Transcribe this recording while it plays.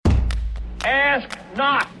Ask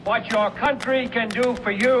not what your country can do for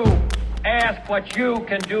you. Ask what you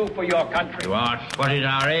can do for your country. You ask what is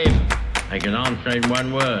our aim? I can answer in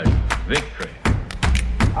one word: victory.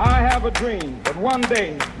 I have a dream that one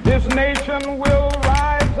day this nation will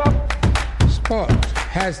rise up. Sport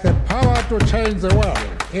has the power to change the world.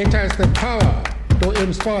 It has the power to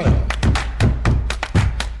inspire.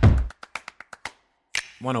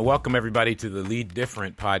 I want to welcome everybody to the Lead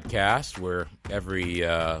Different podcast, where every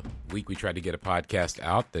week we try to get a podcast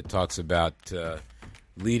out that talks about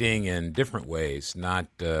leading in different ways, not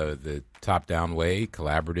the top-down way,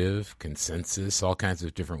 collaborative, consensus, all kinds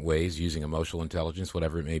of different ways, using emotional intelligence,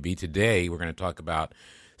 whatever it may be. Today, we're going to talk about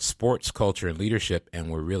sports, culture, and leadership,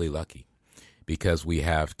 and we're really lucky because we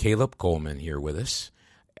have Caleb Coleman here with us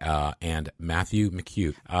and Matthew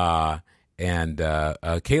McHugh.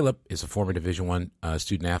 Caleb is a former Division I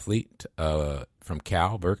student athlete from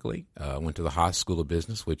Cal, Berkeley. Went to the Haas School of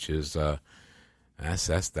Business, which is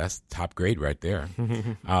that's top grade right there.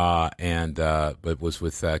 But was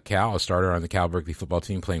with Cal, a starter on the Cal Berkeley football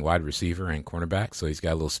team, playing wide receiver and cornerback. So he's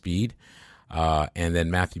got a little speed. And then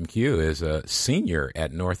Matthew McHugh is a senior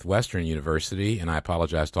at Northwestern University, and I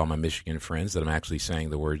apologize to all my Michigan friends that I'm actually saying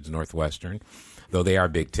the words Northwestern, though they are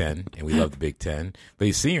Big Ten, and we love the Big Ten. But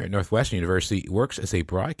he's senior at Northwestern University, works as a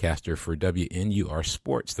broadcaster for WNUR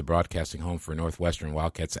Sports, the broadcasting home for Northwestern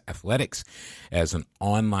Wildcats Athletics, as an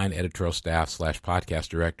online editorial staff / podcast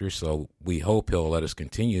director. So we hope he'll let us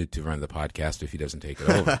continue to run the podcast if he doesn't take it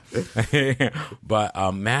over.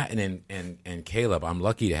 But Matt and Caleb, I'm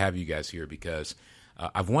lucky to have you guys here because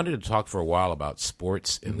I've wanted to talk for a while about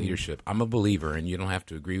sports and leadership. I'm a believer, and you don't have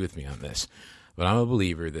to agree with me on this, but I'm a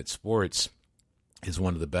believer that sports is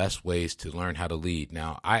one of the best ways to learn how to lead.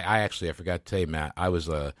 Now, I forgot to tell you, Matt, I was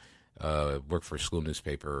worked for a school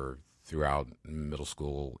newspaper throughout middle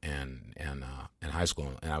school and high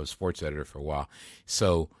school, and I was sports editor for a while.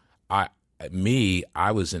 So I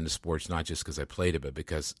was into sports not just because I played it, but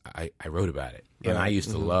because I wrote about it. And I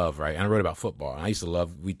used to love, and I wrote about football. And I used to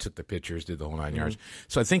love, we took the pictures, did the whole 9 yards.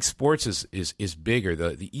 So I think sports is bigger.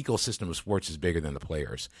 The ecosystem of sports is bigger than the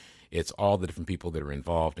players. It's all the different people that are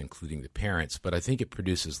involved, including the parents. But I think it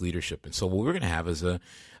produces leadership. And so what we're going to have is a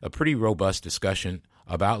pretty robust discussion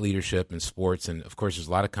about leadership in sports. And, of course, there's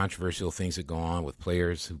a lot of controversial things that go on with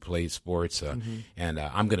players who play sports. And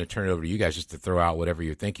I'm going to turn it over to you guys just to throw out whatever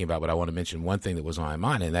you're thinking about. But I want to mention one thing that was on my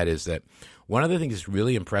mind, and that is that one of the things that's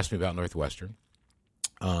really impressed me about Northwestern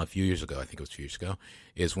a few years ago,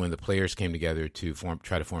 is when the players came together to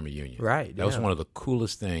try to form a union. Right. That was one of the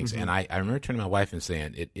coolest things. And I remember turning to my wife and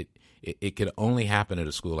saying it could only happen at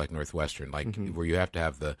a school like Northwestern, where you have to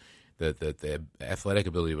have the athletic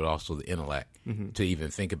ability, but also the intellect to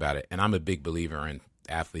even think about it. And I'm a big believer in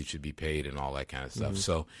athletes should be paid and all that kind of stuff.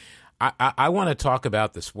 So I want to talk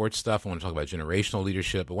about the sports stuff. I want to talk about generational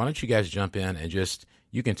leadership. But why don't you guys jump in and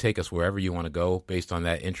you can take us wherever you want to go based on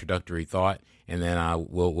that introductory thought, and then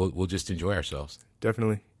we'll just enjoy ourselves.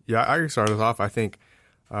 Definitely. Yeah, I can start us off. I think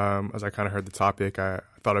as I kind of heard the topic, I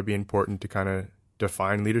thought it'd be important to kind of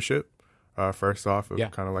define leadership first off,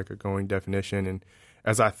 kind of like a going definition. And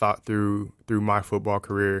as I thought through my football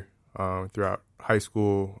career throughout high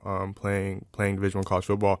school, playing Division I college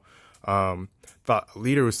football, thought a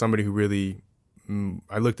leader was somebody who really,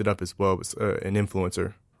 I looked it up as well, was an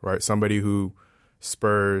influencer, right? Somebody who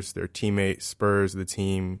spurs their teammates, spurs the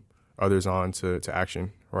team, others on to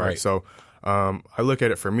action, right? So I look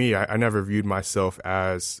at it for me, I never viewed myself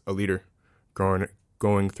as a leader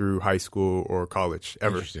going through high school or college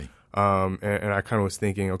ever. Interesting. And I kind of was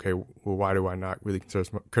thinking, okay, well, why do I not really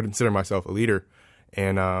consider myself a leader?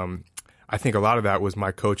 And I think a lot of that was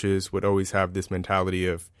my coaches would always have this mentality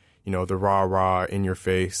of, the rah-rah in your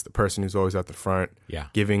face, the person who's always at the front,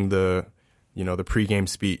 giving the pregame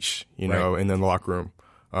speech, and then the locker room,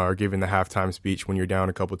 or giving the halftime speech when you're down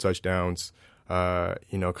a couple touchdowns, kind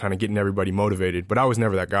of getting everybody motivated. But I was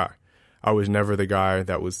never that guy. I was never the guy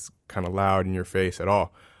that was kind of loud in your face at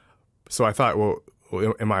all. So I thought, well,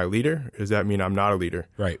 am I a leader? Does that mean I'm not a leader?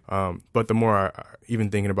 Right. But the more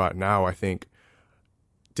even thinking about it now, I think,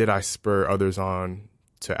 did I spur others on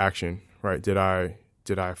to action? Right? Did I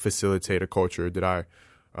facilitate a culture? Did I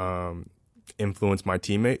influence my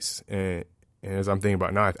teammates? And as I'm thinking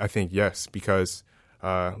about it now, I think yes, because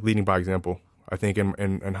leading by example. I think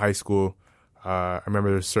in high school, I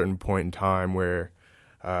remember there's a certain point in time where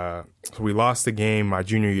we lost the game my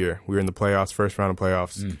junior year. We were in the playoffs, first round of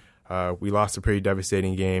playoffs. We lost a pretty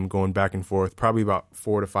devastating game, going back and forth, probably about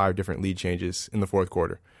 4 to 5 different lead changes in the fourth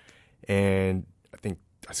quarter. And I think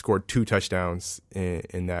I scored 2 touchdowns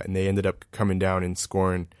in that, and they ended up coming down and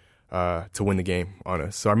scoring to win the game on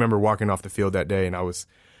us. So I remember walking off the field that day, and I was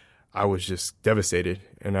I was just devastated.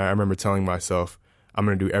 And I remember telling myself, I'm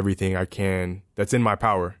going to do everything I can that's in my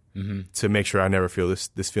power to make sure I never feel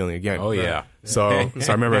this feeling again. Oh, yeah. So I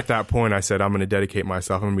remember at that point, I said, I'm going to dedicate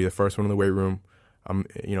myself. I'm going to be the first one in the weight room.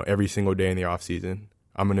 Every single day in the off season,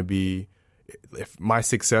 I'm going to be, if my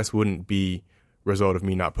success wouldn't be result of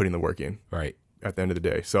me not putting the work in. Right. At the end of the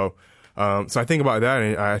day. So I think about that,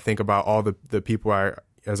 and I think about all the people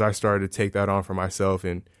as I started to take that on for myself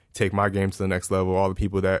and take my game to the next level, all the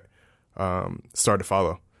people that started to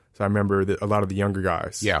follow. So I remember that a lot of the younger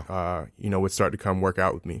guys, would start to come work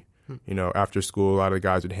out with me. After school, a lot of the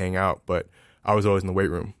guys would hang out, but I was always in the weight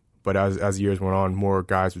room. But as years went on, more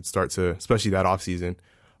guys would start to, especially that off season,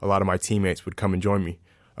 a lot of my teammates would come and join me.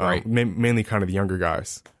 Right. Mainly kind of the younger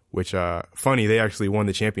guys, which funny, they actually won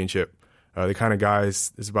the championship. The kind of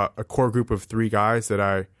guys, there's about a core group of 3 guys that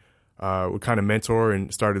I would kind of mentor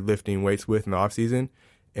and started lifting weights with in the off season.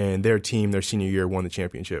 And their team, their senior year, won the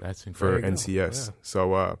championship for NCS.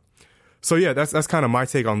 Yeah. So yeah, that's kind of my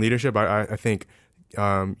take on leadership. I think,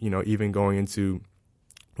 even going into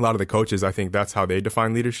a lot of the coaches, I think that's how they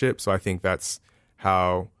define leadership. So I think that's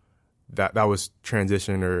how that was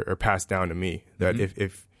transitioned or passed down to me. That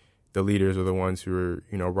if the leaders are the ones who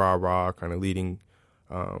are, rah kind of leading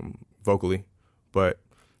vocally, but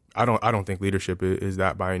I don't think leadership is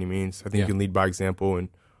that by any means. I think you can lead by example, and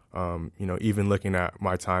even looking at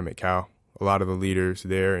my time at Cal, a lot of the leaders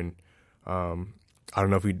there, and I don't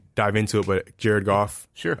know if we dive into it, but Jared Goff,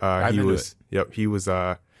 sure, he was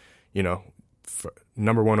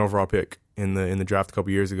number 1 overall pick in the draft a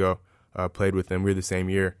couple years ago. Played with him, we were the same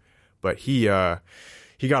year, but he got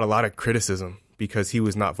a lot of criticism because he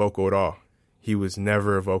was not vocal at all. He was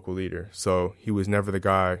never a vocal leader, so he was never the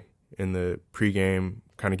guy in the pregame,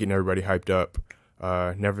 kind of getting everybody hyped up.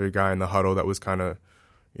 Never the guy in the huddle that was kind of,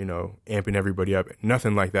 amping everybody up.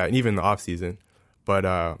 Nothing like that, and even in the off season. But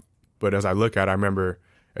as I look at it, I remember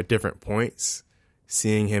at different points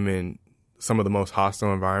seeing him in some of the most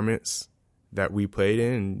hostile environments that we played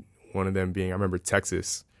in. One of them being, I remember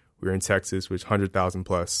Texas. We were in Texas, which 100,000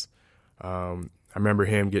 plus. I remember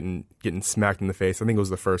him getting smacked in the face. I think it was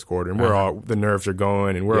the first quarter, and the nerves are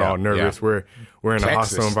going, and we're all nervous. Yeah. We're in a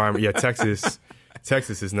hostile environment. Yeah, Texas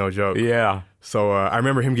is no joke. Yeah. So I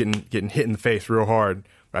remember him getting hit in the face real hard.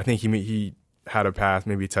 But I think he had a pass,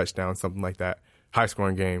 maybe a touchdown, something like that. High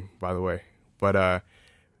scoring game, by the way. But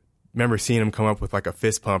remember seeing him come up with like a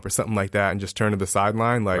fist pump or something like that, and just turn to the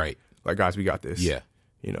sideline like guys, we got this. Yeah.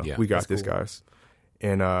 We got this, cool. Guys.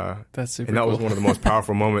 And that's super and that cool. was one of the most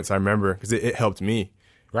powerful moments I remember, because it helped me.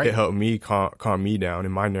 Right. It helped me calm me down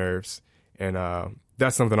in my nerves, and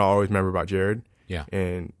that's something I always remember about Jared. Yeah.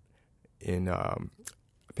 And I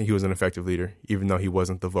think he was an effective leader, even though he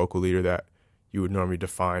wasn't the vocal leader that you would normally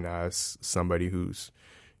define as somebody who's,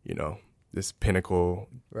 this pinnacle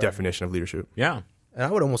definition of leadership. Yeah. And I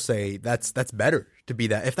would almost say that's better to be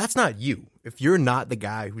that. If that's not you, if you're not the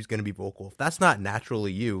guy who's going to be vocal, if that's not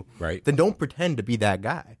naturally you, then don't pretend to be that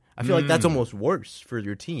guy. I feel like that's almost worse for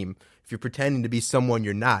your team if you're pretending to be someone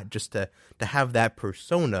you're not, just to have that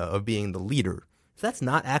persona of being the leader. If that's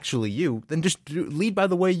not actually you, then just lead by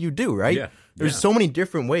the way you do, right? Yeah. There's so many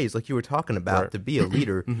different ways, like you were talking about, to be a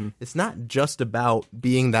leader. It's not just about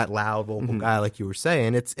being that loud vocal guy, like you were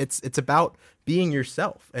saying. It's about being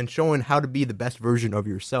yourself and showing how to be the best version of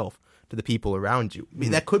yourself to the people around you. I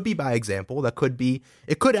mean, that could be by example. It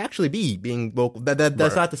could actually be being vocal.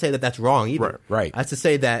 That's not to say that that's wrong either. Right. That's to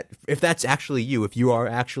say that if that's actually you, if you are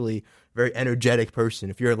actually a very energetic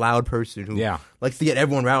person, if you're a loud person who likes to get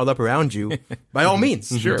everyone riled up around you, by all means,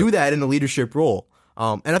 do that in a leadership role.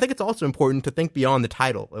 And I think it's also important to think beyond the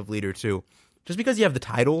title of leader too. Just because you have the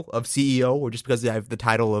title of CEO, or just because you have the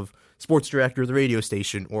title of sports director of the radio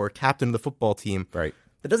station or captain of the football team,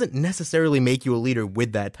 that doesn't necessarily make you a leader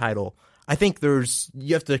with that title. I think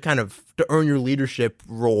you have to to earn your leadership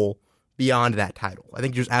role beyond that title. I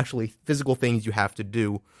think there's actually physical things you have to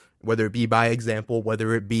do, whether it be by example,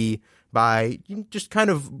 whether it be by just kind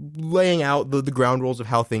of laying out the ground rules of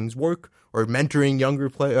how things work, or mentoring younger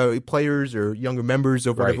players or younger members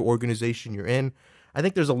of whatever organization you're in. I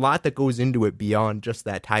think there's a lot that goes into it beyond just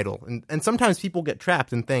that title. And sometimes people get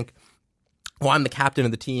trapped and think, well, I'm the captain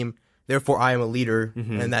of the team, therefore I am a leader,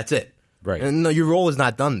 and that's it. Right. And no, your role is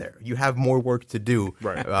not done there. You have more work to do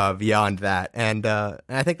beyond that. And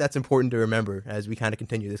I think that's important to remember as we kind of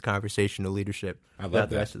continue this conversation of leadership throughout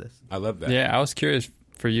the rest of this. I love that. Yeah, I was curious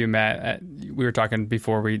for you, Matt. We were talking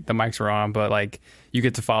before the mics were on, but like you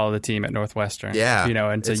get to follow the team at Northwestern. Yeah.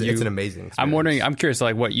 And so it's an amazing experience. I'm curious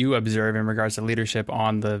like what you observe in regards to leadership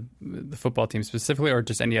on the football team specifically, or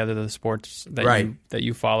just any other of the sports that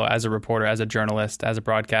you follow as a reporter, as a journalist, as a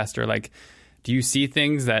broadcaster. Like, do you see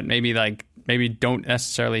things that maybe don't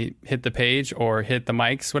necessarily hit the page or hit the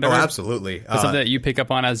mics, whatever? Oh, absolutely. Something that you pick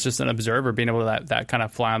up on as just an observer, being able to that kind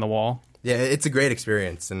of fly on the wall? Yeah, it's a great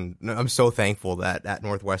experience, and I'm so thankful that at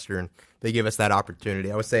Northwestern they give us that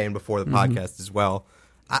opportunity. I was saying before the podcast as well,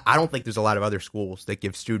 I don't think there's a lot of other schools that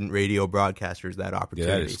give student radio broadcasters that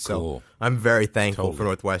opportunity. Yeah, that is cool. So I'm very thankful for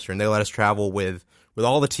Northwestern. They let us travel with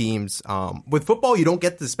all the teams. With football, you don't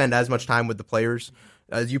get to spend as much time with the players.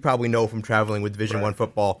 As you probably know from traveling with Division I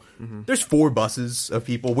football, there's 4 buses of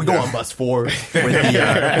people. We go on bus 4 with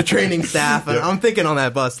the training staff. And I'm thinking on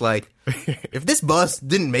that bus, like, if this bus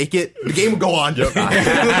didn't make it, the game would go on just fine. We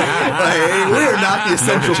are not the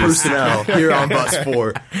essential personnel here on bus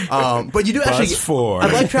 4. But you do actually. Bus 4. I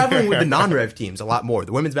like traveling with the non-rev teams a lot more.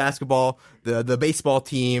 The women's basketball, the baseball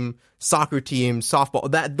team, soccer team,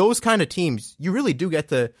 softball, those kind of teams, you really do get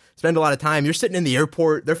to spend a lot of time. You're sitting in the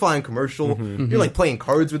airport, they're flying commercial, you're like playing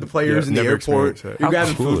cards with the players in the airport, you're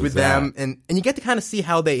grabbing food with them, and you get to kind of see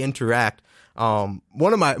how they interact. One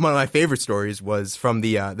of my favorite stories was from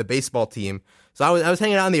the baseball team. So I was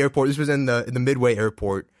hanging out in the airport. This was in the Midway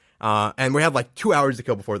airport, and we had like 2 hours to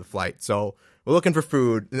kill before the flight. So we're looking for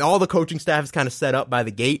food, and all the coaching staff is kind of set up by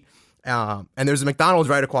the gate. And there's a McDonald's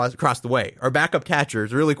right across the way. Our backup catcher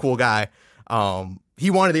is a really cool guy. He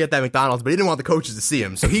wanted to get that McDonald's, but he didn't want the coaches to see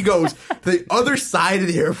him. So he goes to the other side of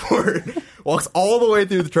the airport, walks all the way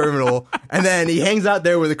through the terminal, and then he hangs out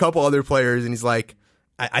there with a couple other players, and he's like,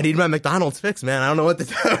 I need my McDonald's fixed, man. I don't know what to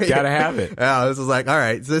tell you. Gotta have it. Yeah, this was like, all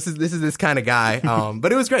right, so this is this kind of guy.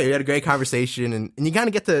 But it was great. We had a great conversation, and you kind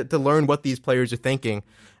of get to learn what these players are thinking.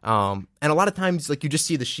 And a lot of times, like, you just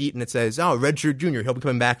see the sheet and it says, oh, redshirt junior, he'll be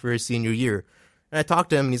coming back for his senior year. And I talked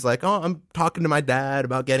to him and he's like, oh, I'm talking to my dad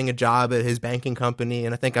about getting a job at his banking company,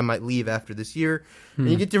 and I think I might leave after this year. And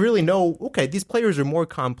you get to really know, okay, these players are more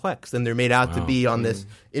complex than they're made out to be on this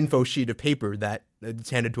info sheet of paper that it's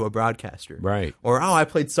handed to a broadcaster. Right. Or, oh, I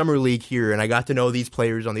played summer league here and I got to know these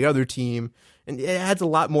players on the other team. And it adds a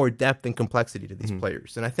lot more depth and complexity to these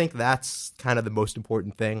players. And I think that's kind of the most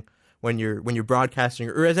important thing when you're broadcasting,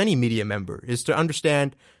 or as any media member, is to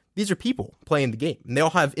understand these are people playing the game, and they all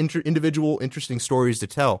have individual interesting stories to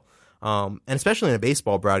tell. And especially in a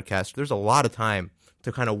baseball broadcast, there's a lot of time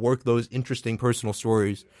to kind of work those interesting personal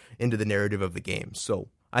stories into the narrative of the game. So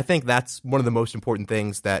I think that's one of the most important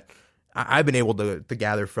things that I've been able to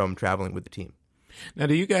gather from traveling with the team. Now,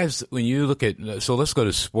 do you guys, when you look at, so let's go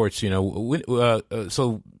to sports,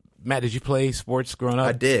 so Matt, did you play sports growing up?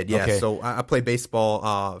 I did, yeah. Okay. So I played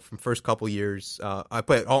baseball from first couple years. I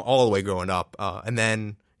played all the way growing up. And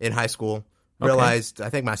then in high school, realized, I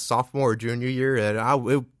think my sophomore or junior year,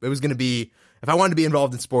 that it was going to be, if I wanted to be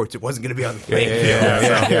involved in sports, it wasn't going to be on the playing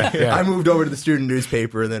field. So I moved over to the student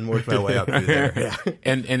newspaper and then worked my way up through there. Yeah.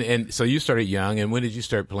 And so you started young, and when did you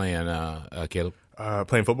start playing, Caleb?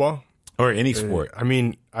 Playing football? Or any sport? I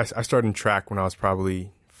mean, I started in track when I was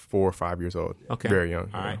probably 4 or 5 years old. Okay. Very young.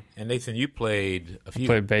 All right. And Nathan, you played a few. I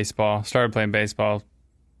played baseball. Started playing baseball,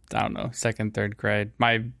 I don't know, 2nd, 3rd grade.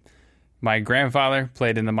 My grandfather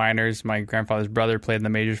played in the minors. My grandfather's brother played in the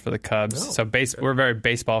majors for the Cubs. So we're a very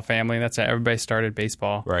baseball family. That's it. Everybody started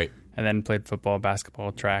baseball. Right. And then played football,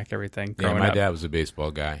 basketball, track, everything. Yeah, my dad was a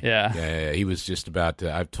baseball guy. Yeah. He was just about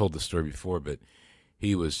I've told the story before, but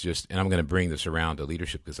he was just, and I'm going to bring this around to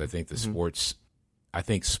leadership because I think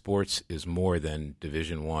sports is more than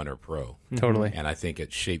Division I or pro. Totally. And I think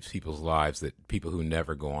it shapes people's lives, that people who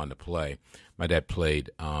never go on to play. My dad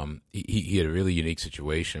played, he had a really unique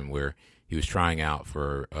situation where he was trying out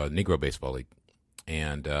for a Negro Baseball League.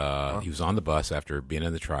 And he was on the bus after being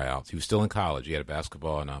in the tryouts. He was still in college. He had a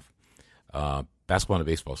basketball and a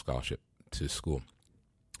baseball scholarship to school.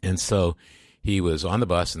 And so he was on the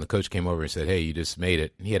bus, and the coach came over and said, hey, you just made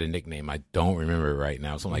it. And he had a nickname. I don't remember it right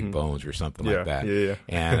now. Something like Bones or something like that.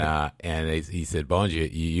 Yeah. And he said, Bones,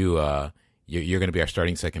 you're going to be our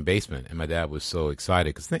starting second baseman. And my dad was so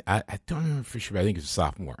excited because I don't remember for sure, but I think he was a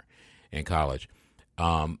sophomore in college.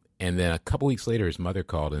 And then a couple weeks later, his mother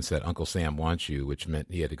called and said, Uncle Sam wants you, which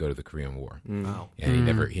meant he had to go to the Korean War. Wow. And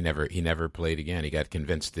he never played again. He got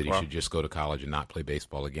convinced that he should just go to college and not play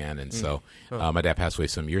baseball again. And so my dad passed away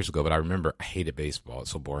some years ago, but I remember I hated baseball.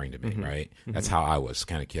 It's so boring to me, right? That's how I was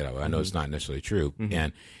kind of kid. I know it's not necessarily true.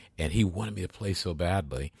 And he wanted me to play so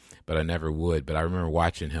badly, but I never would. But I remember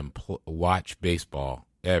watching him watch baseball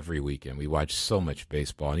every weekend. We watched so much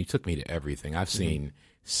baseball, and he took me to everything. I've seen,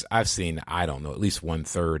 I don't know, at least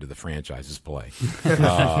 1/3 of the franchises play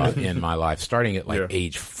in my life, starting at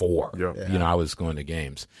age 4. Yeah. I was going to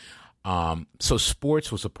games. So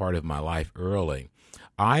sports was a part of my life early.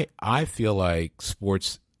 I feel like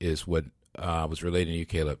sports is what was related to you,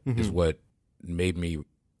 Caleb, is what made me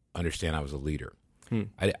understand I was a leader.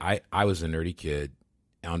 I was a nerdy kid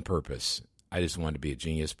on purpose. I just wanted to be a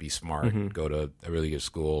genius, be smart, go to a really good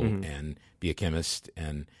school, and be a chemist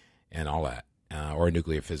and all that, or a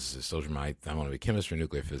nuclear physicist. Those were I want to be a chemist or a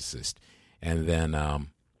nuclear physicist. And then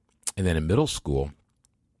in middle school,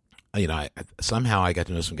 somehow I got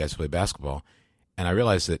to know some guys who play basketball, and I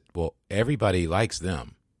realized that, well, everybody likes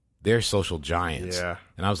them. They're social giants. Yeah.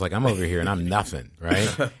 And I was like, I'm over here and I'm nothing, right?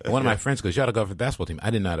 And one of my friends goes, you ought to go for the basketball team.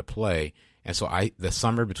 I didn't know how to play. And so the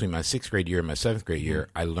summer between my 6th grade year and my 7th grade year,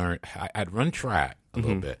 I learned, I'd run track a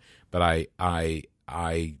little bit, but I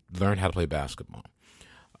learned how to play basketball.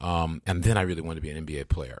 And then I really wanted to be an NBA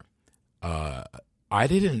player. I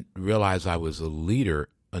didn't realize I was a leader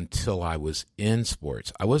until I was in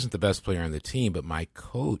sports. I wasn't the best player on the team, but my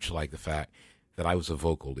coach liked the fact that I was a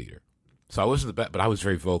vocal leader. So I wasn't the best, but I was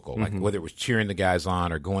very vocal, like whether it was cheering the guys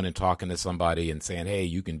on or going and talking to somebody and saying, hey,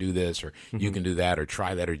 you can do this or you can do that or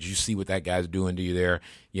try that or did you see what that guy's doing to you there?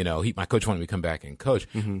 My coach wanted me to come back and coach.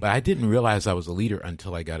 But I didn't realize I was a leader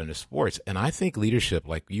until I got into sports. And I think leadership,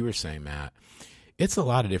 like you were saying, Matt, it's a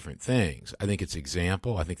lot of different things. I think it's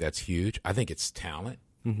example. I think that's huge. I think it's talent.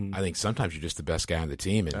 I think sometimes you're just the best guy on the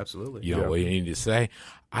team. And, absolutely. You know what you need to say.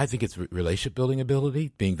 I think it's relationship building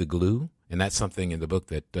ability, being the glue. And that's something in the book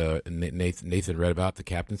that Nathan read about, the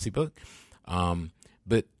captaincy book.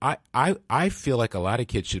 But I feel like a lot of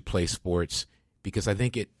kids should play sports because I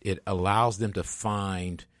think it allows them to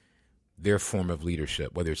find their form of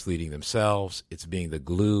leadership, whether it's leading themselves, it's being the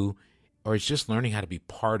glue, or it's just learning how to be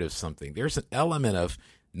part of something. There's an element of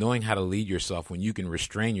knowing how to lead yourself when you can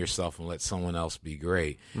restrain yourself and let someone else be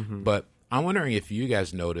great. But I'm wondering if you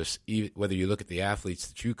guys notice, whether you look at the athletes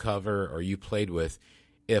that you cover or you played with,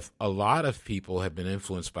 if a lot of people have been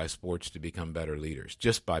influenced by sports to become better leaders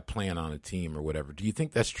just by playing on a team or whatever. Do you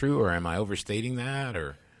think that's true, or am I overstating that?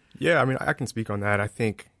 Or yeah, I mean, I can speak on that. I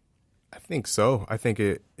think so. I think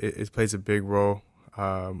it plays a big role.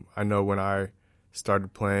 I know when I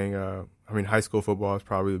started playing, high school football is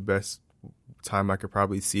probably the best time I could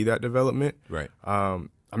probably see that development. Right. It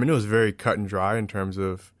was very cut and dry in terms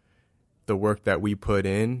of the work that we put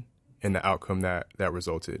in and the outcome that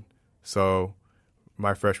resulted. So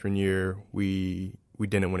my freshman year, we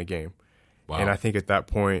didn't win a game. Wow. And I think at that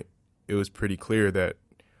point, it was pretty clear that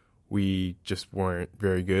we just weren't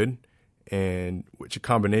very good, and which a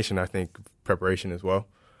combination, I think, of preparation as well.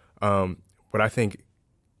 But I think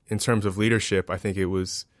in terms of leadership, I think it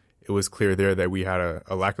was clear there that we had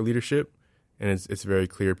a lack of leadership, and it's very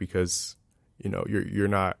clear because, you're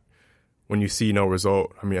not, when you see no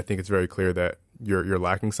result, I think it's very clear that you're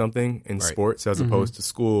lacking something in sports as opposed to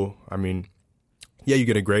school. Yeah, you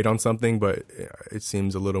get a grade on something, but it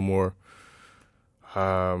seems a little more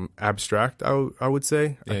abstract, I would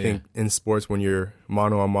say. Yeah, I think in sports, when you're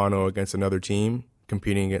mano-a-mano against another team,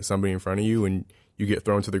 competing against somebody in front of you, and you get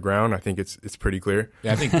thrown to the ground, I think it's pretty clear.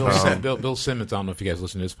 Yeah, I think Bill Simmons, I don't know if you guys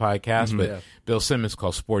listen to his podcast, but Bill Simmons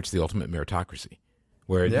calls sports the ultimate meritocracy,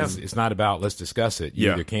 where it's not about let's discuss it.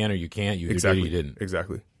 You either can or you can't. You either did or you didn't.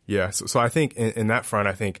 Exactly. Yeah. So I think in that front,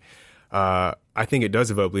 I think it does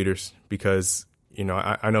develop leaders because,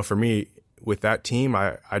 I know for me with that team,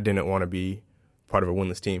 I didn't want to be part of a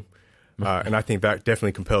winless team. And I think that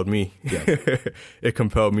definitely compelled me. Yeah. It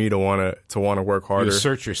compelled me to want to work harder. You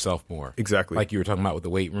assert yourself more. Exactly. Like you were talking about with the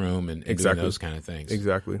weight room and doing those kind of things.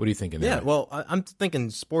 Exactly. What are you thinking? Yeah, well, I'm thinking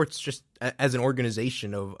sports just as an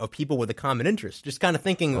organization of people with a common interest, just kind of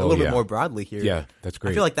thinking a little bit more broadly here. Yeah, that's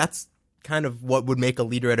great. I feel like that's kind of what would make a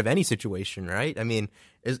leader out of any situation, right? I mean,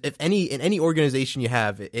 in any organization you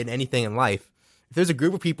have, in anything in life, if there's a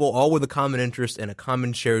group of people all with a common interest and a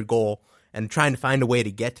common shared goal and trying to find a way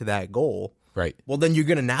to get to that goal, right? Well, then you're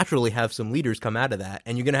going to naturally have some leaders come out of that,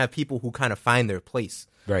 and you're going to have people who kind of find their place.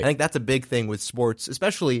 Right. I think that's a big thing with sports,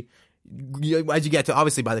 especially as you get to,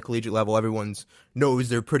 obviously by the collegiate level, everyone knows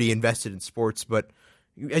they're pretty invested in sports, but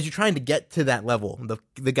as you're trying to get to that level,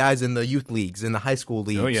 the guys in the youth leagues, in the high school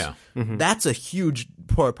leagues, that's a huge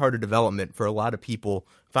part of development for a lot of people,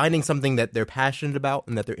 finding something that they're passionate about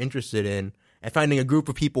and that they're interested in, and finding a group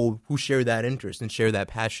of people who share that interest and share that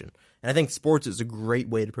passion. And I think sports is a great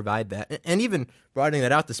way to provide that. And even broadening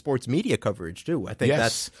that out to sports media coverage, too. I think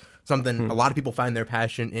that's something a lot of people find their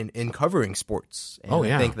passion in covering sports. And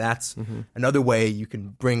I think that's another way you can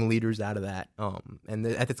bring leaders out of that. And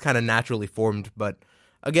it's kind of naturally formed. But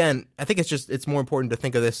again, I think it's more important to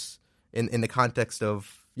think of this in the context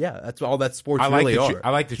of, that's all that sports really are.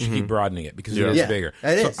 I like that you keep broadening it because it is bigger.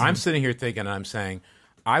 It is. I'm sitting here thinking, I'm saying,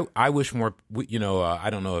 I wish more, I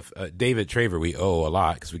don't know if David Traver, we owe a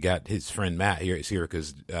lot because we got his friend Matt here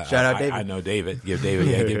because shout out David. I know David. Give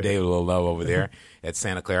David a little love over there at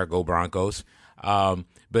Santa Clara. Go Broncos.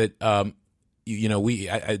 But Dave's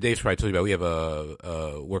probably told you about. We have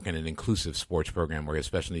a work in an inclusive sports program where we have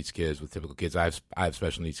special needs kids with typical kids. I have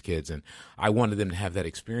special needs kids, and I wanted them to have that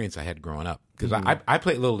experience I had growing up because I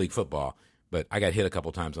played Little League football. But I got hit a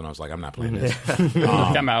couple times, and I was like, I'm not playing this.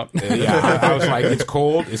 I'm out. I was like, it's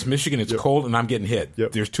cold. It's Michigan. It's cold, and I'm getting hit.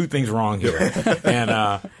 Yep. There's two things wrong here.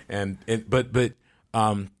 The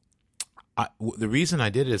reason I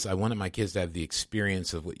did it is I wanted my kids to have the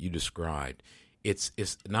experience of what you described. It's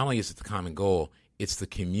not only is it the common goal, it's the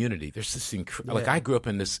community. There's this like I grew up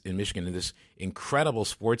in Michigan in this incredible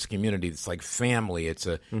sports community. It's like family. It's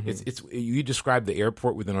you described the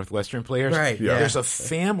airport with the Northwestern players. Right. Yeah. There's a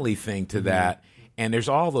family thing to that, and there's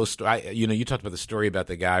all those. You talked about the story about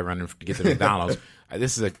the guy running to get to McDonald's.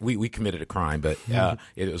 We committed a crime, but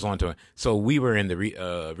it was on to it. So we were in the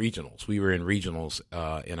regionals. We were in regionals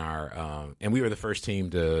in our, and we were the first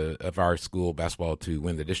team of our school basketball to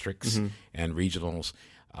win the districts and regionals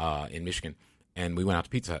in Michigan. And we went out to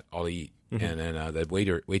Pizza Hut all to eat. And then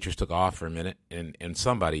the waitress took off for a minute, and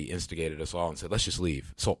somebody instigated us all and said, let's just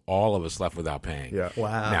leave. So all of us left without paying. Yeah.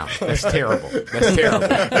 Wow. Now, that's terrible.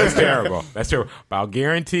 That's terrible. But I'll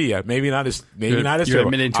guarantee you, maybe not as you're terrible.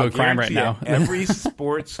 Admitting to a crime right now. Every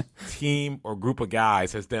sports team or group of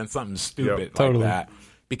guys has done something stupid like that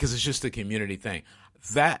because it's just a community thing.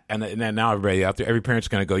 That and then now everybody out there, every parent's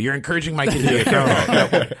going to go, you're encouraging my kid to be a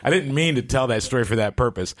criminal. I didn't mean to tell that story for that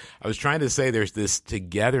purpose. I was trying to say there's this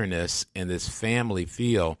togetherness and this family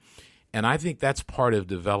feel, and I think that's part of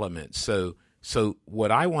development. So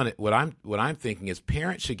what I'm thinking is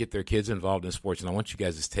parents should get their kids involved in sports, and I want you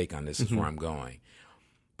guys' take on this. Is where I'm going.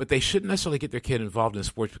 But they shouldn't necessarily get their kid involved in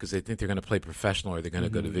sports because they think they're going to play professional or they're going to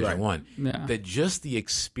go Division I. Yeah. That just the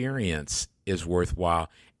experience is worthwhile,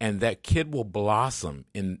 and that kid will blossom.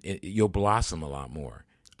 You'll blossom a lot more,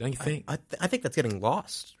 don't you think? I think that's getting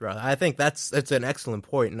lost. Right? I think that's an excellent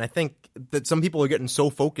point, and I think that some people are getting so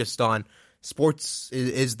focused on sports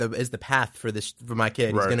is the path for my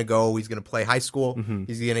kid. He's going to go. He's going to play high school.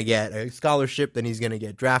 He's going to get a scholarship. Then he's going to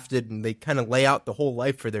get drafted, and they kind of lay out the whole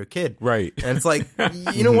life for their kid. Right. And it's like,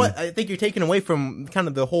 you know what? I think you're taking away from kind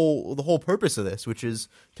of the whole purpose of this, which is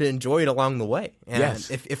to enjoy it along the way. And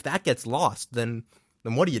if that gets lost, then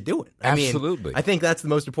what are you doing? Absolutely. I think that's the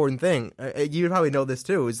most important thing. You probably know this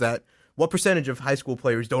too. Is that what percentage of high school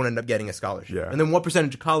players don't end up getting a scholarship? Yeah. And then what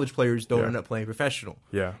percentage of college players don't end up playing professional?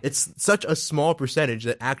 Yeah. It's such a small percentage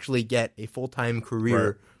that actually get a full-time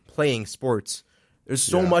career playing sports. There's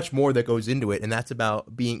so much more that goes into it, and that's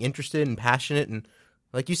about being interested and passionate and,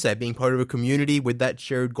 like you said, being part of a community with that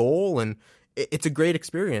shared goal, and it's a great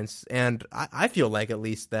experience. And I feel like, at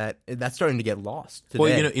least, that's starting to get lost today.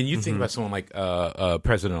 Well, and you think about someone like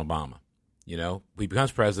President Obama. He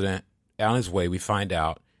becomes president. On his way, we find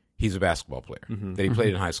out he's a basketball player, that he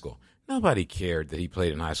played in high school. Nobody cared that he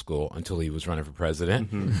played in high school until he was running for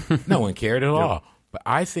president. No one cared at all. But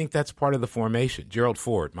I think that's part of the formation. Gerald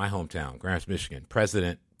Ford, my hometown, Grants, Michigan,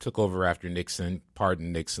 president, took over after Nixon,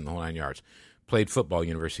 pardoned Nixon, the whole 9 yards. Played football,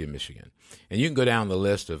 University of Michigan. And you can go down the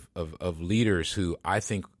list of leaders who I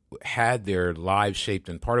think had their lives shaped.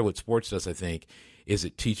 And part of what sports does, I think, is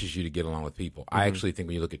it teaches you to get along with people. I actually think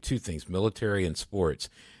when you look at two things, military and sports,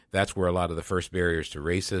 that's where a lot of the first barriers to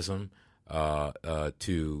racism,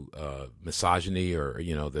 to misogyny, or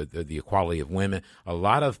the equality of women, a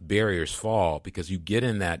lot of barriers fall because you get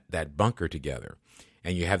in that bunker together,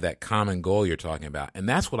 and you have that common goal you're talking about. And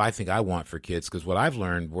that's what I think I want for kids, because what I've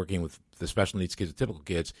learned working with the special needs kids, the typical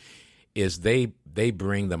kids, is they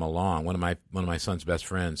bring them along. One of my son's best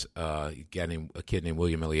friends, a kid named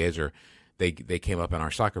William Eliezer. They came up in our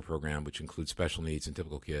soccer program, which includes special needs and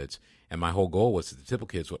typical kids. And my whole goal was that the typical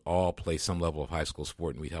kids would all play some level of high school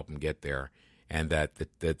sport, and we'd help them get there. And that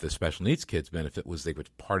the special needs kids' benefit was they were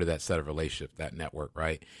part of that set of relationship, that network,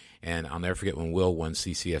 right? And I'll never forget when Will won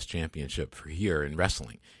CCS championship for here in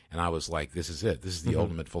wrestling. And I was like, this is it. This is the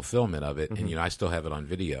ultimate fulfillment of it. And, I still have it on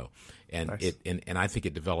video. And nice. And I think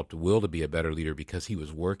it developed Will to be a better leader because he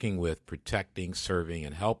was working with protecting, serving,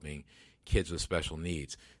 and helping kids with special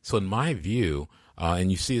needs. So in my view,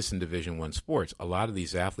 and you see this in Division I sports, a lot of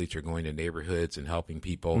these athletes are going to neighborhoods and helping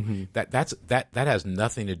people. That has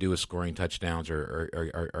nothing to do with scoring touchdowns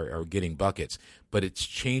or getting buckets, but it's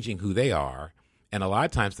changing who they are. And a lot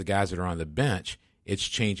of times the guys that are on the bench, it's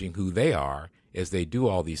changing who they are as they do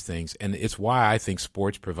all these things. And it's why I think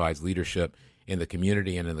sports provides leadership in the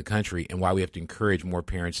community and in the country, and why we have to encourage more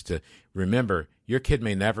parents to remember your kid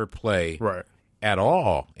may never play at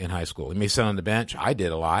all in high school. He may sit on the bench. I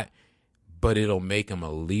did a lot. But it'll make him a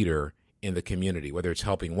leader in the community, whether it's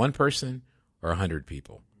helping one person or 100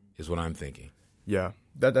 people, is what I'm thinking. Yeah,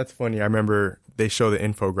 that's funny. I remember they show the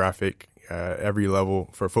infographic every level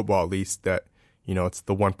for football, at least, that, you know, it's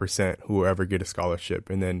the 1% who will ever get a scholarship.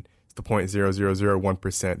 And then it's the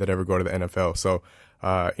 0.0001% that ever go to the NFL. So,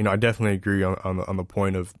 you know, I definitely agree on the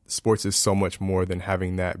point of sports is so much more than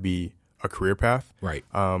having that be a career path. Right.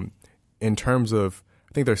 In terms of,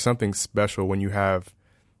 I think there's something special when you have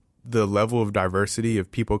the level of diversity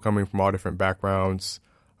of people coming from all different backgrounds,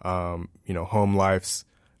 you know, home lives,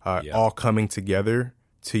 all coming together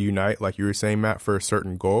to unite, like you were saying, Matt, for a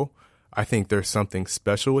certain goal. I think there's something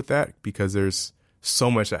special with that because there's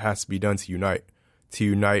so much that has to be done to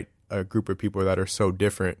unite a group of people that are so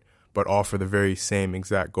different, but all for the very same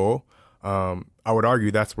exact goal. I would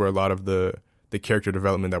argue that's where a lot of the character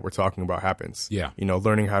development that we're talking about happens. Yeah. You know,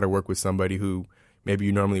 learning how to work with somebody who maybe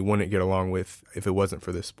you normally wouldn't get along with if it wasn't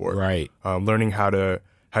for this sport. Right. Learning how to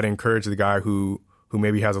encourage the guy who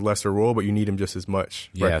maybe has a lesser role, but you need him just as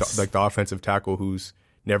much. Yes. Like the offensive tackle who's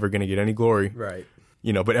never going to get any glory. Right.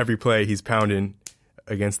 You know, but every play he's pounding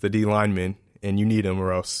against the D lineman, and you need him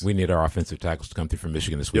or else. We need our offensive tackles to come through from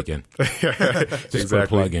Michigan this weekend. Just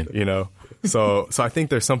exactly. Plug in. You know, so I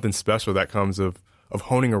think there's something special that comes of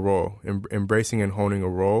honing a role, embracing and honing a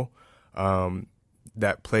role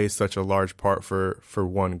that plays such a large part for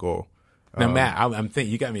one goal. Now, Matt, I'm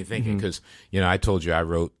thinking you got me thinking because you know I told you I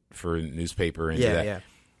wrote for a newspaper and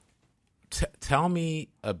tell me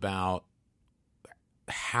about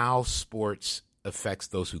how sports affects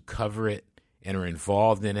those who cover it and are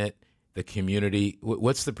involved in it, the community.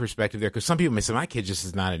 What's the perspective there? Because some people may say, my kid just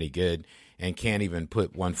is not any good and can't even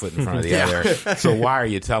put one foot in front of the other. So why are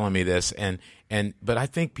you telling me this? But I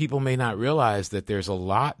think people may not realize that there's a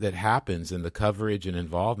lot that happens in the coverage and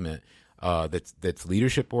involvement that's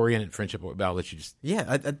leadership oriented, friendship oriented. I'll let you just. Yeah,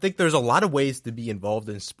 I think there's a lot of ways to be involved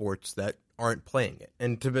in sports that aren't playing it.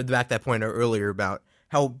 And to back that point earlier about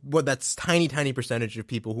how that's tiny percentage of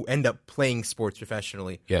people who end up playing sports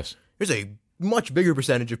professionally. Yes. There's a much bigger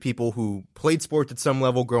percentage of people who played sports at some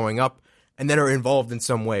level growing up and then are involved in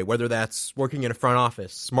some way, whether that's working in a front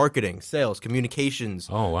office, marketing, sales, communications,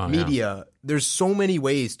 media. Yeah. There's so many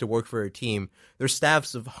ways to work for a team. There's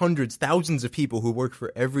staffs of hundreds, thousands of people who work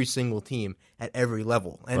for every single team at every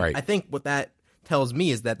level. And I think what that tells me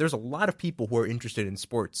is that there's a lot of people who are interested in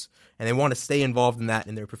sports and they want to stay involved in that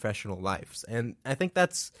in their professional lives. And I think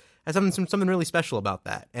that's something really special about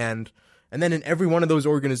that. And then in every one of those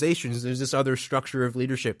organizations, there's this other structure of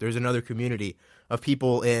leadership. There's another community of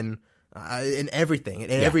people in everything. In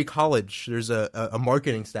every college, there's a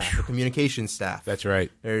marketing staff, a communications staff. That's right.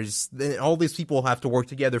 All these people have to work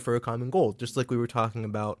together for a common goal, just like we were talking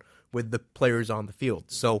about with the players on the field.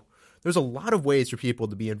 So there's a lot of ways for people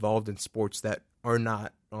to be involved in sports that are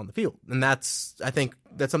not on the field. And I think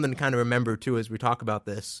that's something to kind of remember, too, as we talk about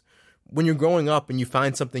this. When you're growing up and you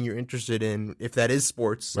find something you're interested in, if that is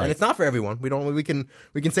sports, and it's not for everyone, we can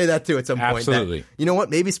say that too at some point. Absolutely. You know what?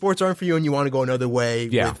 Maybe sports aren't for you, and you want to go another way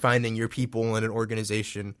with finding your people in an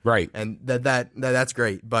organization. Right. And that's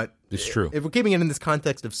great. But it's true. If we're keeping it in this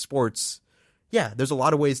context of sports, there's a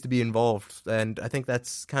lot of ways to be involved, and I think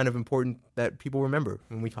that's kind of important that people remember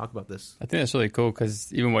when we talk about this. I think that's really cool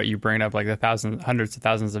because even what you bring up, like the hundreds of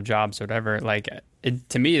thousands of jobs or whatever, like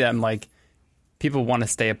to me, I'm like. People want to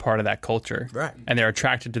stay a part of that culture, right? And they're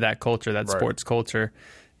attracted to that culture, that sports culture,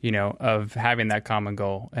 you know, of having that common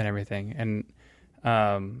goal and everything. And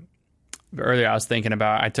earlier I was thinking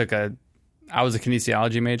about I was a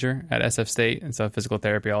kinesiology major at SF State, and so physical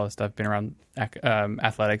therapy, all this stuff, been around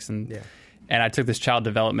athletics, and I took this child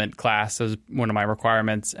development class. It was one of my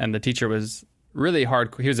requirements, and the teacher was really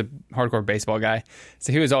hard. He was a hardcore baseball guy,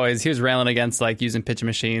 so he was railing against like using pitching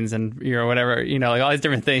machines and whatever, like all these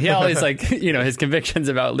different things. He always like his convictions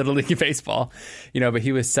about Little League baseball, but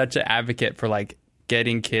he was such an advocate for like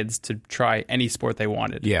getting kids to try any sport they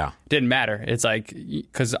wanted. Yeah, didn't matter. It's like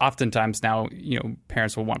because oftentimes now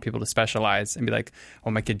parents will want people to specialize and be like,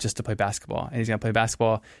 oh, my kid just to play basketball, and he's gonna play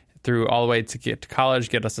basketball through all the way to get to college,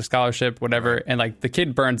 get us a scholarship, whatever. Right. And like the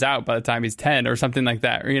kid burns out by the time he's 10 or something like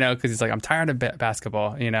that, because he's like, I'm tired of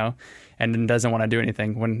basketball, and then doesn't want to do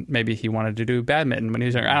anything when maybe he wanted to do badminton when he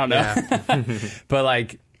was younger. I don't know. Yeah. But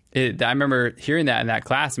like, I remember hearing that in that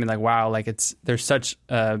class and being like, wow, like there's such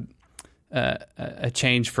a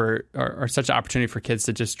change for, or such an opportunity for kids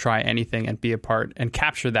to just try anything and be a part and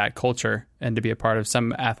capture that culture and to be a part of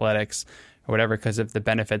some athletics or whatever, because of the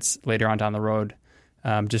benefits later on down the road.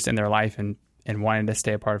 Just in their life and wanting to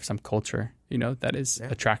stay a part of some culture, that is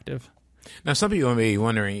attractive. Now, some people may be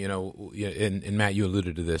wondering, and Matt, you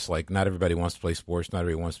alluded to this, like not everybody wants to play sports, not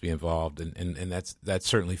everybody wants to be involved, and that's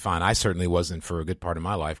certainly fine. I certainly wasn't for a good part of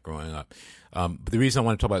my life growing up. But the reason I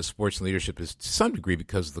want to talk about sports and leadership is to some degree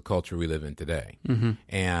because of the culture we live in today. Mm-hmm.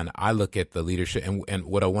 And I look at the leadership, and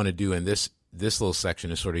what I want to do in this little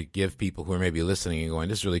section is sort of give people who are maybe listening and going,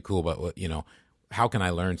 this is really cool, but what, how can I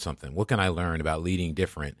learn something? What can I learn about leading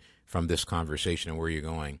different from this conversation and where you're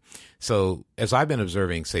going? So as I've been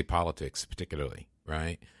observing, say, politics particularly,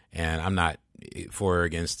 right? And I'm not for or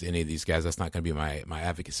against any of these guys. That's not going to be my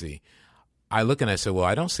advocacy. I look and I say, well,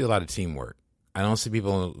 I don't see a lot of teamwork. I don't see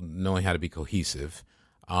people knowing how to be cohesive.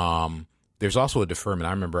 There's also a deferment.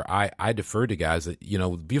 I remember I defer to guys that,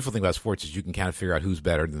 the beautiful thing about sports is you can kind of figure out who's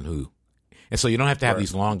better than who. And so you don't have to have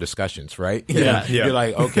these long discussions, right? Yeah. You're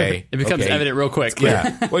like, okay. It becomes evident real quick.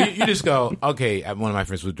 Yeah. Well, you just go, okay, one of my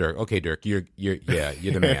friends was Dirk. Okay, Dirk, you're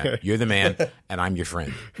the man. You're the man, and I'm your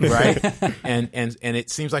friend, right? and it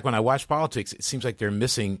seems like when I watch politics, it seems like they're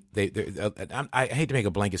missing. I hate to make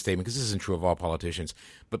a blanket statement because this isn't true of all politicians,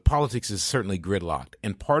 but politics is certainly gridlocked.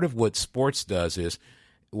 And part of what sports does is,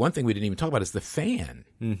 one thing we didn't even talk about is the fan.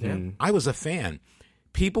 Mm-hmm. Yeah. I was a fan.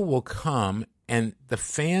 People will come, and the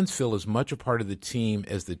fans feel as much a part of the team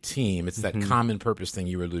as the team. It's that common purpose thing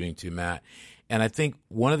you were alluding to, Matt. And I think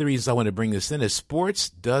one of the reasons I want to bring this in is sports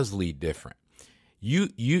does lead different. You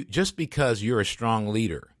just because you're a strong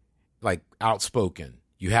leader, like outspoken,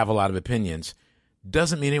 you have a lot of opinions,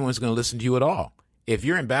 doesn't mean anyone's going to listen to you at all. If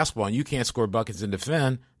you're in basketball and you can't score buckets and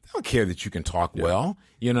defend, they don't care that you can talk well.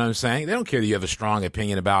 You know what I'm saying? They don't care that you have a strong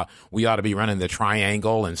opinion about we ought to be running the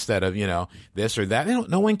triangle instead of, this or that.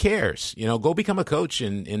 No one cares. Go become a coach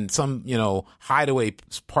in some, hideaway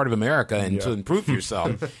part of America and to improve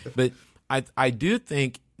yourself. But I do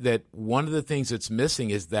think that one of the things that's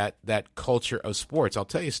missing is that culture of sports. I'll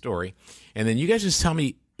tell you a story, and then you guys just tell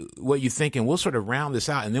me what you think, and we'll sort of round this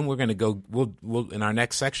out, and then we're going to go. We'll in our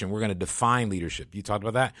next section, we're going to define leadership. You talked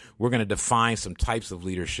about that. We're going to define some types of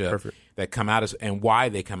leadership that come out of and why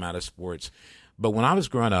they come out of sports. But when I was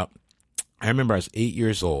growing up, I remember I was 8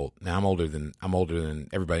 years old. Now I'm older than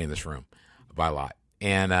everybody in this room by a lot.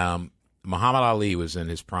 And Muhammad Ali was in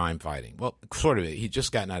his prime fighting. Well, sort of. He'd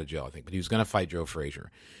just gotten out of jail, I think, but he was going to fight Joe Frazier.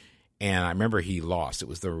 And I remember he lost. It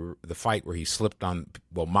was the fight where he slipped on,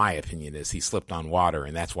 well, my opinion is he slipped on water,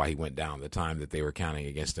 and that's why he went down the time that they were counting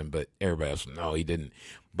against him. But everybody else, no, he didn't.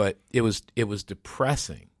 But it was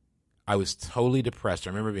depressing. I was totally depressed. I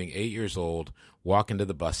remember being 8 years old, walking to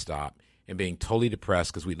the bus stop, and being totally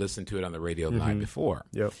depressed because we listened to it on the radio the night before.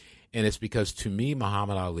 Yep. And it's because, to me,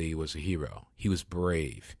 Muhammad Ali was a hero. He was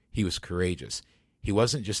brave. He was courageous. He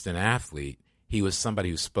wasn't just an athlete. He was somebody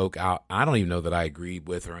who spoke out. I don't even know that I agreed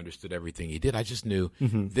with or understood everything he did. I just knew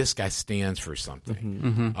this guy stands for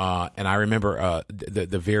something. And I remember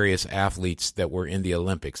the various athletes that were in the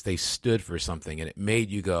Olympics. They stood for something, and it made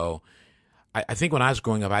you go. I think when I was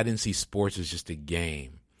growing up, I didn't see sports as just a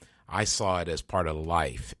game. I saw it as part of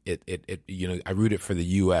life. I rooted for the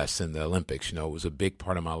U.S. in the Olympics. It was a big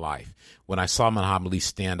part of my life. When I saw Muhammad Ali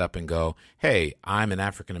stand up and go, hey, I'm an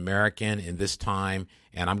African American in this time,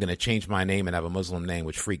 and I'm going to change my name and have a Muslim name,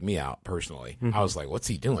 which freaked me out personally. I was like, what's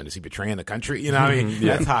he doing? Is he betraying the country?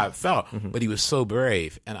 That's how it felt. But he was so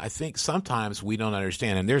brave. And I think sometimes we don't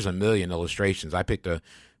understand. And there's a million illustrations. I picked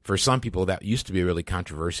for some people, that used to be a really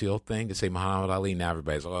controversial thing to say Muhammad Ali. Now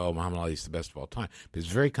everybody's like, oh, Muhammad Ali is the best of all time. But it's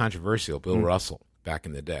very controversial. Bill Russell, back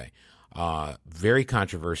in the day, very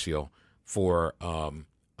controversial for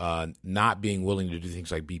not being willing to do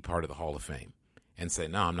things like be part of the Hall of Fame and say,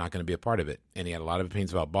 no, I'm not going to be a part of it. And he had a lot of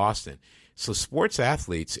opinions about Boston. So sports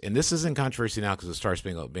athletes, and this isn't controversy now because of the Star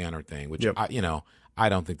Spangled Banner thing, which, I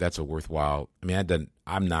don't think that's a worthwhile. I mean,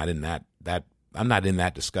 I'm not in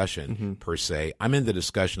that discussion per se. I'm in the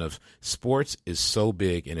discussion of sports is so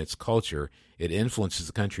big in its culture, it influences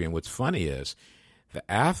the country. And what's funny is the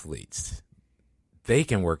athletes, they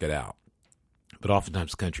can work it out, but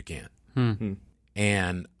oftentimes the country can't.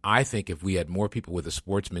 And I think if we had more people with a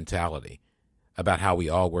sports mentality about how we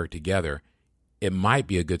all work together, it might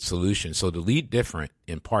be a good solution. So to lead different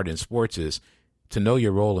in part in sports is to know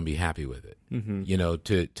your role and be happy with it.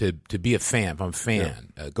 To be a fan. If I'm a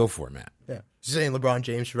fan, go for it, Matt. Yeah. You're saying LeBron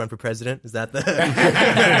James should run for president? Is that the?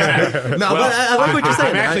 No, well, I like what you're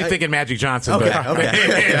saying. I'm actually thinking Magic Johnson.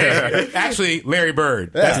 Okay. Actually, Larry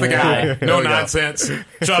Bird. That's the guy. No nonsense.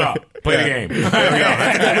 Shut up. Play the game.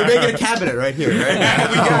 We're making a cabinet right here. Right?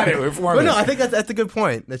 We got it. We're forming. But no, I think that's a good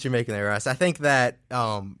point that you're making there, Russ. I think that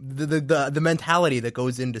the mentality that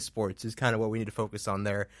goes into sports is kind of what we need to focus on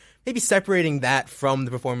there. Maybe separating that from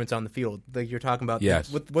the performance on the field, like you're talking about.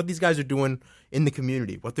 Yes. What these guys are doing in the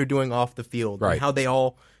community, what they're doing off the field, right. and how they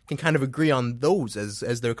all can kind of agree on those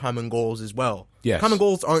as their common goals as well. Yes. Common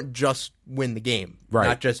goals aren't just win the game, right.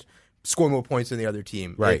 not just score more points than the other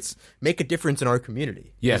team. Right. It's make a difference in our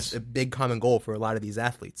community. Yes. It's a big common goal for a lot of these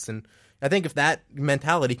athletes. And I think if that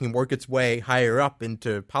mentality can work its way higher up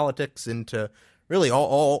into politics, into really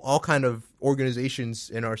all kind of organizations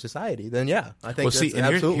in our society, then yeah, I think that's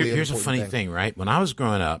absolutely here's a funny thing, right? When I was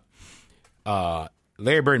growing up,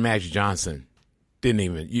 Larry Bird and Magic Johnson didn't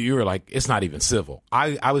even, you were like, it's not even civil.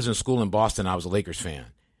 I was in school in Boston. I was a Lakers fan.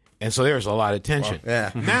 And so there was a lot of tension.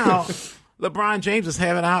 Well, yeah. Now, LeBron James is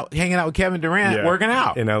hanging out with Kevin Durant, working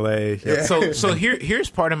out. In L.A. Yeah. So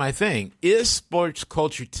here's part of my thing. Is sports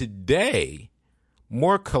culture today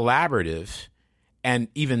more collaborative and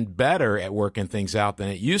even better at working things out than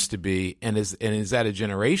it used to be? And is that a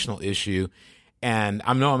generational issue? And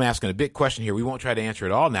I know I'm asking a big question here. We won't try to answer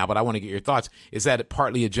it all now, but I want to get your thoughts. Is that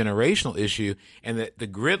partly a generational issue, and that the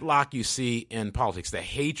gridlock you see in politics, the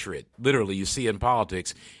hatred literally you see in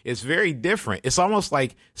politics, is very different? It's almost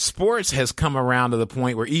like sports has come around to the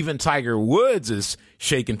point where even Tiger Woods is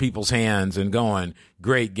shaking people's hands and going,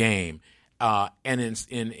 great game. And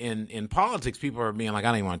in politics, people are being like, I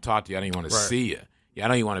don't even want to talk to you. I don't even want to see you. I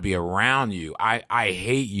don't even want to be around you. I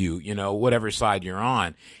hate you, whatever side you're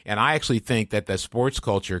on. And I actually think that the sports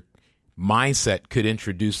culture mindset could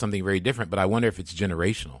introduce something very different, but I wonder if it's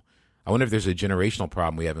generational. I wonder if there's a generational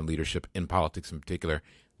problem we have in leadership, in politics in particular,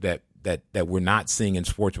 that we're not seeing in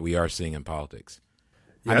sports, but we are seeing in politics.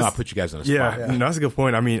 Yes. I know I put you guys on the spot. Yeah, that's a good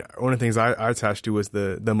point. I mean, one of the things I attached to was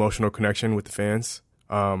the emotional connection with the fans.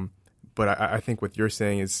 But I think what you're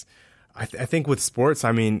saying is, I think with sports,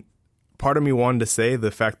 I mean, part of me wanted to say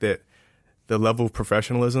the fact that the level of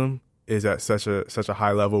professionalism is at such a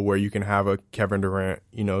high level where you can have a Kevin Durant,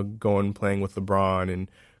 going playing with LeBron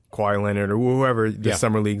and Kawhi Leonard or whoever the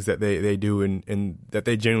summer leagues that they do, and that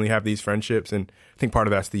they genuinely have these friendships. And I think part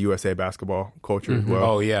of that's the USA basketball culture as well.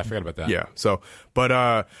 Oh yeah, I forgot about that. Yeah. So, but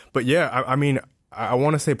yeah, I mean, I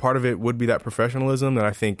want to say part of it would be that professionalism that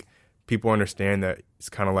I think people understand, that it's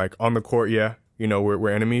kind of like on the court, we're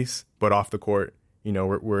enemies, but off the court,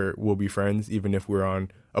 we'll be friends even if we're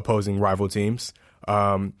on opposing rival teams.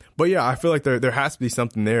 But yeah, I feel like there has to be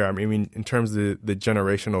something there. I mean, in terms of the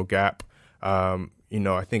generational gap,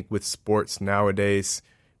 I think with sports nowadays,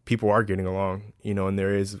 people are getting along, and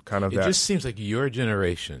there is kind of that. It just seems like your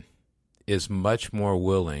generation is much more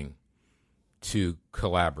willing to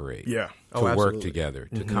collaborate, to work together,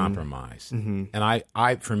 to compromise. Mm-hmm. And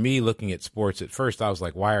I, for me, looking at sports at first, I was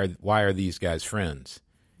like, why are these guys friends?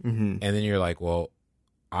 Mm-hmm. And then you're like, well,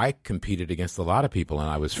 I competed against a lot of people and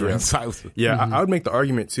I was friends. Yeah, I would make the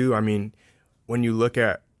argument too. I mean, when you look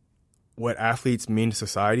at what athletes mean to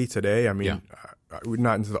society today, I mean, we're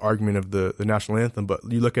not into the argument of the national anthem, but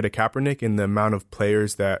you look at a Kaepernick and the amount of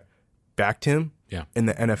players that backed him in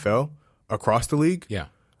the NFL across the league. Yeah.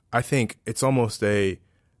 I think it's almost a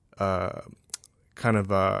kind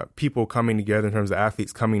of people coming together in terms of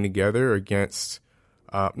athletes coming together against,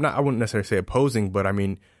 I wouldn't necessarily say opposing, but I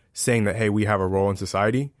mean saying that, hey, we have a role in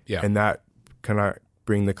society, and that kind of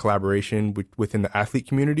bring the collaboration within the athlete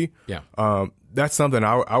community. Yeah, that's something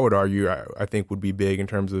I would argue I think would be big in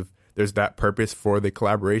terms of there's that purpose for the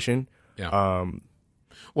collaboration. Yeah.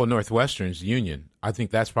 Well, Northwestern's union, I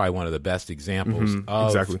think that's probably one of the best examples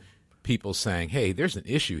of people saying, hey, there's an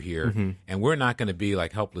issue here, and we're not going to be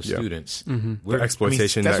like helpless students. The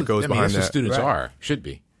exploitation that goes behind that's that. What students should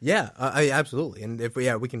be. Yeah, absolutely. And if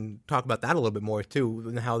we can talk about that a little bit more too,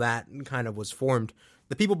 and how that kind of was formed.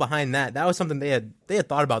 The people behind that was something they had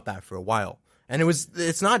thought about that for a while. And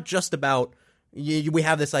it's not just about we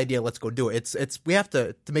have this idea, let's go do it. It's we have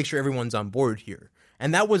to make sure everyone's on board here.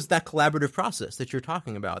 And that was that collaborative process that you're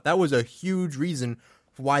talking about. That was a huge reason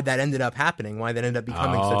why that ended up happening, why that ended up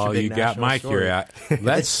becoming such a big national story. Oh, you got my curiosity.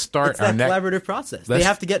 Let's start it's our that collaborative process. They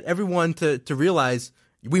have to get everyone to realize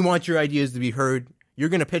we want your ideas to be heard. You're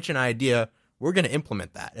going to pitch an idea. We're going to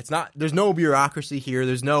implement that. There's no bureaucracy here.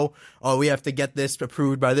 There's no, we have to get this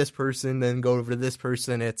approved by this person, then go over to this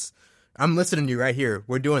person. I'm listening to you right here.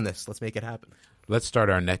 We're doing this. Let's make it happen. Let's start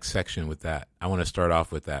our next section with that. I want to start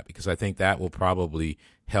off with that because I think that will probably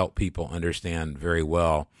help people understand very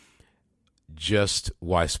well just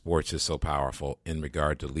why sports is so powerful in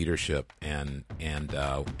regard to leadership, and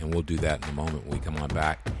we'll do that in a moment when we come on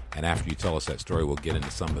back. And after you tell us that story, we'll get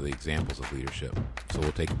into some of the examples of leadership. So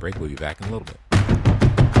we'll take a break. We'll be back in a little bit.